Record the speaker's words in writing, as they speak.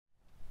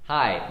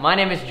Hi, my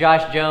name is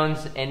Josh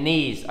Jones, and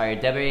these are your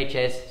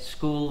WHS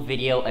school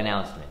video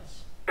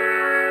announcements.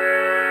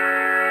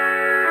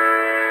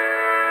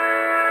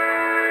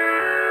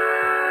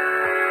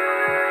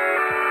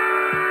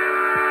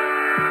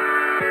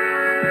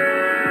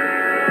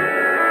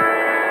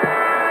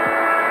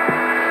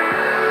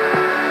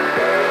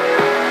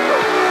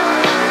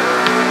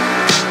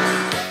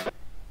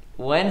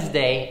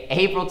 Wednesday,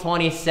 April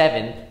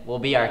 27th will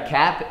be our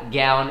cap,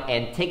 gown,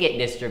 and ticket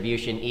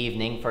distribution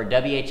evening for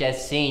WHS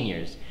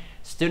seniors.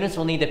 Students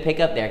will need to pick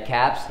up their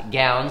caps,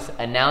 gowns,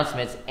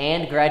 announcements,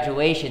 and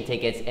graduation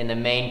tickets in the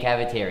main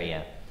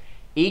cafeteria.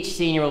 Each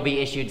senior will be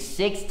issued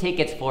 6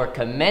 tickets for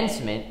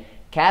commencement.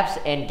 Caps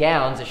and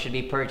gowns should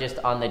be purchased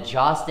on the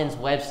Jostens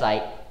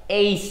website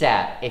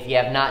ASAP if you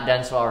have not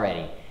done so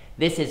already.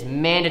 This is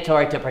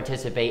mandatory to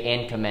participate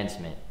in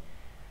commencement.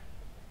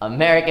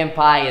 American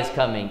Pie is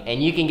coming,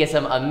 and you can get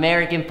some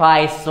American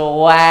Pie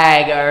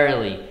swag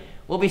early.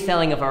 We'll be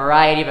selling a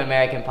variety of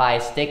American Pie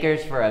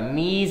stickers for a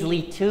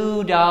measly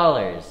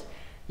 $2.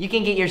 You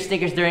can get your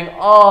stickers during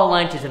all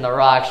lunches in the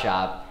Rock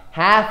Shop.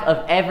 Half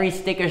of every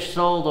sticker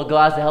sold will go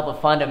out to help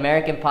fund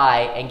American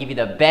Pie and give you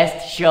the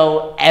best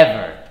show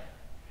ever.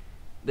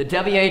 The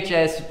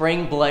WHS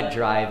Spring Blood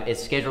Drive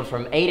is scheduled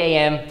from 8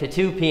 a.m. to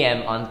 2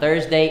 p.m. on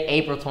Thursday,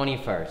 April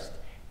 21st.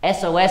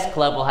 SOS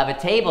Club will have a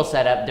table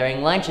set up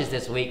during lunches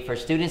this week for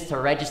students to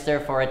register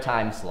for a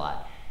time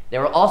slot.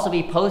 There will also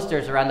be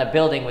posters around the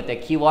building with a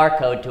QR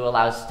code to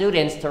allow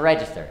students to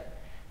register.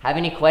 Have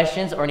any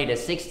questions or need a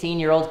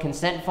 16-year-old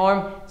consent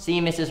form? See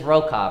Mrs.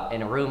 Rokop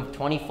in room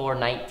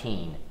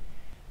 2419.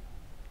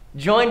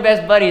 Join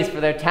Best Buddies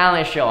for their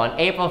talent show on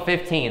April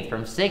 15th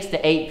from 6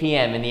 to 8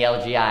 p.m. in the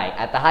LGI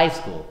at the high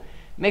school.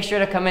 Make sure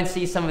to come and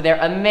see some of their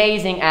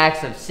amazing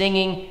acts of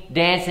singing,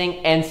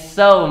 dancing, and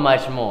so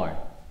much more.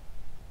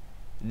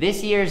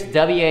 This year's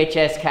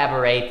WHS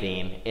Cabaret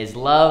theme is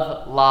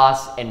Love,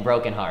 Loss, and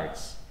Broken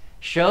Hearts.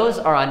 Shows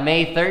are on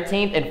May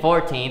 13th and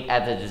 14th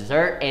at the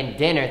Dessert and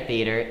Dinner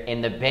Theater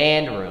in the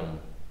band room.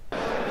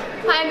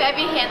 Hi, I'm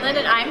Abby Hanlon,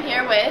 and I'm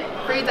here with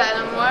Bree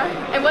Dynamore.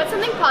 And what's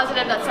something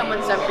positive that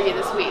someone's done for you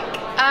this week?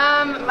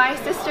 My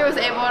sister was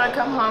able to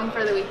come home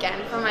for the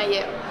weekend for my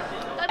U.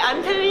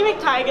 I'm Kennedy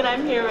McTighe, and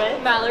I'm here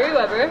with Mallory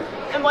Weber.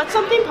 And what's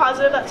something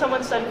positive that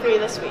someone's done for you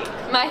this week?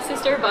 My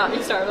sister bought me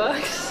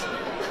Starbucks.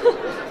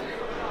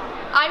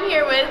 I'm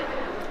here with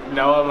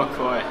Noah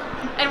McCoy.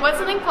 And what's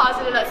something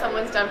positive that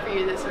someone's done for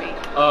you this week?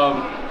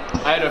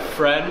 I had a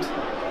friend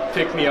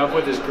pick me up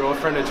with his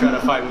girlfriend and try to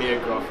find me a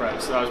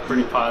girlfriend, so that was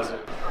pretty positive.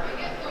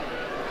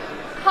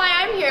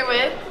 Hi, I'm here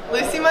with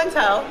Lucy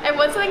Montel. And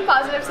what's something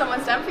positive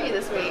someone's done for you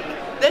this week?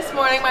 This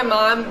morning my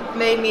mom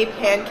made me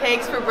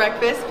pancakes for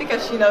breakfast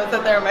because she knows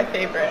that they're my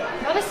favorite.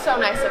 That is so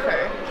nice of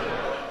her.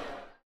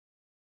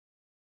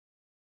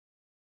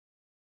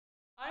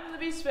 I'm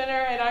Libby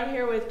Spinner, and I'm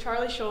here with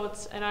Charlie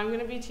Schultz, and I'm going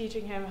to be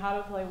teaching him how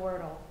to play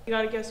Wordle. You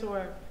got to guess a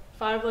word.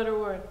 5-letter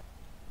word.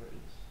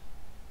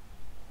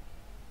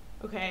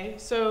 Okay,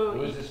 so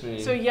What does this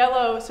mean? So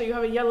yellow. So you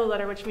have a yellow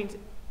letter, which means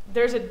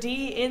there's a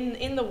D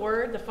in the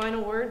word, the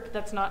final word, but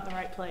that's not in the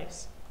right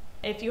place.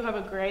 If you have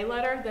a gray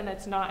letter, then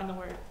it's not in the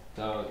word.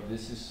 So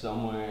this is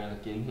somewhere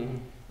like in here.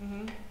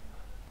 Mm-hmm.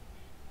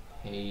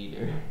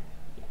 Hater.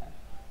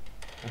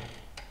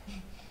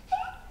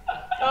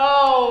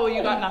 Oh,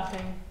 you got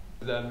nothing.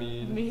 What does that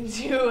mean? It means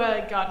you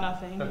got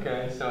nothing.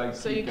 Okay, so I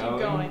So keep you keep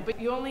going,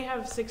 but you only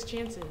have 6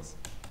 chances.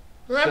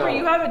 Remember, So-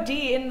 you have a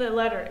D in the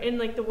letter, in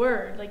like the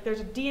word. Like there's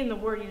a D in the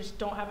word, you just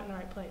don't have it in the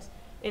right place.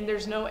 And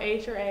there's no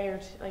H or A or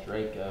like.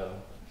 Draco.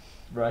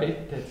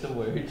 Right? That's a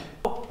word.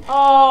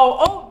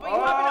 Oh, but you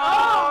have an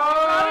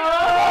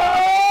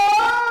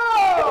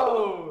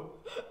O.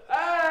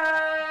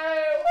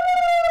 Hey!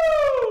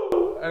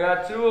 Woo! I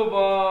got 2 of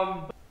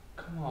them.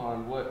 Come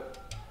on, what?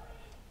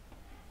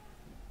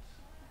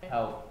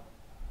 Help.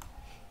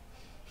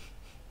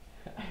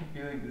 I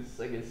feel like this is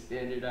like a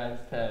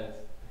standardized test.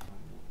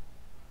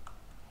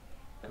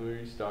 Can we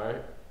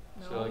restart?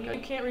 No, So, like, you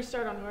can't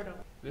restart on Wordle.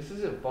 This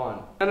isn't fun.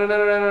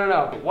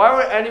 No. Why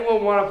would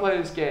anyone want to play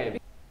this game?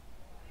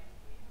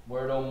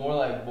 Wordle, more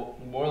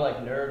like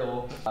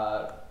Nerdle.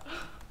 Huddle.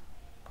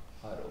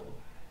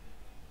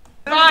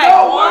 Five.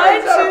 No 1,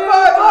 words 2, out of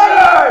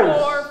 5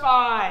 letters! 3, 4,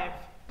 5.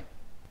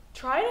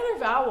 Try another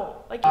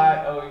vowel. Like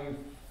I-O-U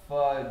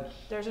fudge.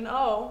 there's an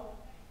O.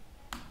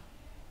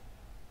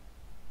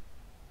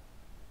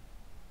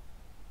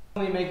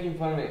 I'm only making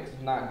fun of it because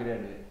I'm not good at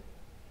it.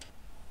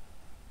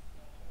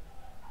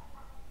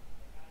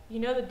 You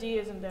know the D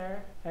isn't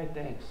there. Hey,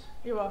 thanks.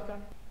 You're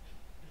welcome.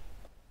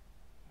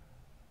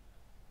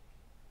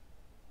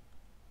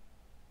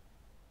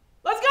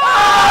 Let's go!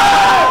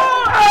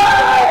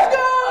 Let's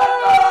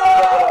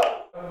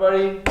go!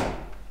 Everybody,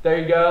 there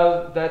you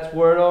go. That's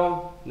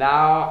Wordle.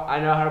 Now I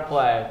know how to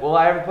play. Will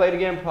I ever play it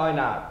again? Probably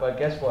not. But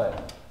guess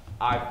what?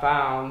 I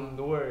found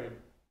the word.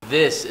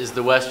 This is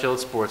the Westfield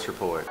Sports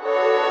Report.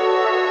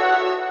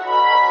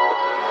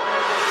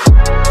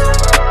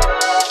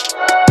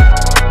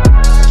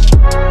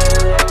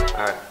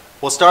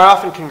 We'll start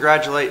off and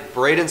congratulate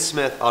Braden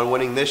Smith on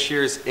winning this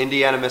year's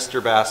Indiana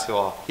Mr.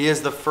 Basketball. He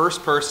is the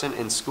first person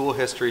in school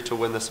history to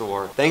win this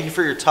award. Thank you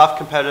for your tough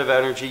competitive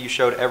energy you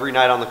showed every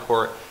night on the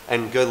court,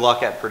 and good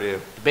luck at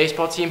Purdue. The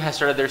baseball team has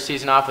started their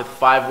season off with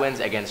 5 wins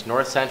against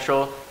North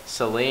Central,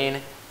 Saline,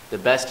 the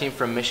best team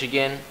from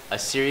Michigan, a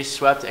series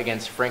swept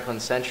against Franklin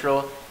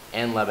Central,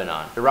 and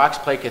Lebanon. The Rocks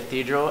play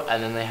Cathedral,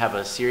 and then they have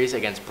a series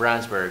against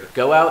Brownsburg.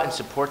 Go out and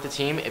support the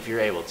team if you're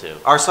able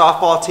to. Our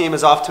softball team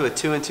is off to a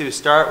 2-2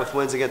 start with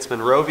wins against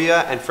Monrovia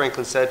and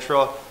Franklin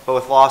Central, but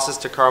with losses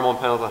to Carmel and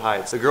Pendleton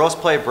Heights. The girls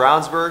play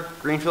Brownsburg,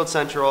 Greenfield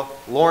Central,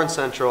 Lawrence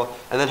Central,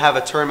 and then have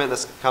a tournament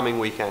this coming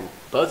weekend.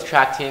 Both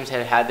track teams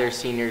had had their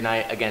senior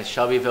night against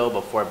Shelbyville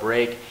before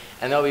break,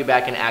 and they'll be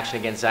back in action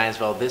against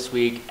Zionsville this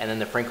week, and then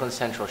the Franklin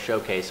Central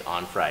Showcase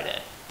on Friday.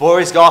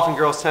 Boys golf and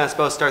girls tennis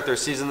both start their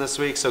season this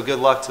week, so good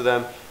luck to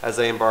them as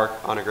they embark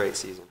on a great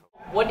season.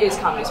 What is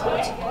comedy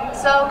sports?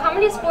 So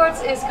comedy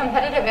sports is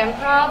competitive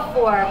improv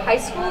for high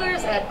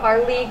schoolers at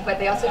our league, but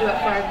they also do it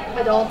for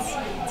adults.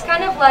 It's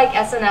kind of like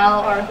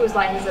SNL or Whose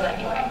Line Is It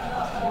Anyway?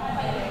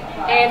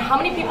 And how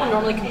many people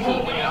normally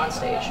compete when you're on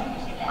stage?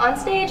 On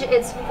stage,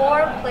 it's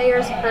 4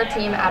 players per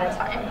team at a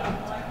time.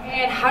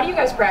 And how do you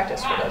guys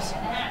practice for this?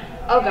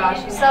 Oh gosh,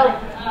 so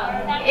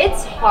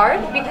it's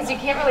hard because you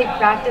can't really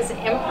practice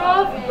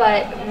improv,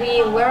 but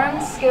we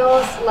learn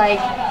skills like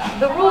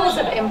the rules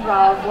of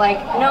improv, like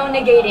no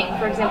negating.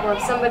 For example,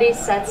 if somebody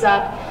sets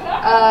up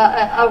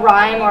a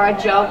rhyme or a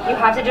joke, you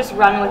have to just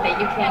run with it.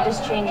 You can't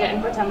just change it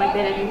and pretend like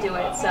they didn't do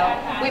it. So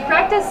we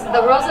practice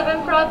the rules of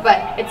improv,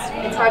 but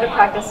it's hard to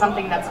practice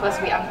something that's supposed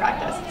to be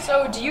unpracticed.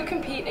 So do you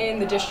compete in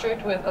the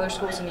district with other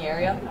schools in the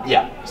area?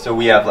 Yeah, so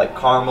we have like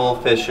Carmel,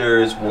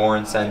 Fishers,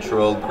 Warren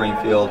Central,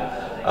 Greenfield,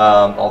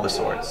 all the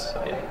sorts.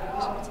 So,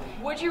 yeah.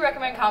 Would you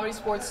recommend comedy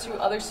sports to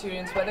other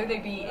students, whether they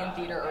be in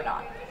theater or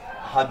not?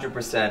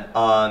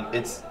 100%.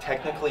 It's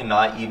technically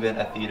not even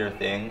a theater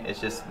thing.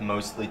 It's just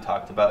mostly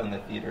talked about in the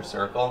theater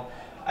circle.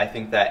 I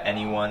think that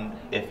anyone,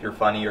 if you're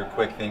funny or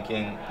quick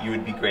thinking, you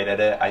would be great at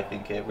it. I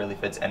think it really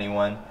fits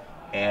anyone.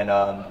 And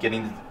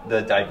getting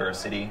the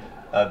diversity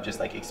of just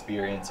like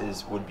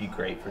experiences would be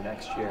great for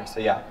next year.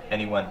 So yeah,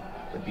 anyone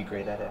would be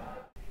great at it.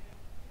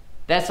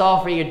 That's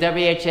all for your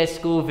WHS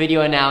school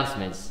video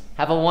announcements.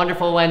 Have a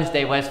wonderful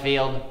Wednesday,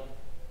 Westfield.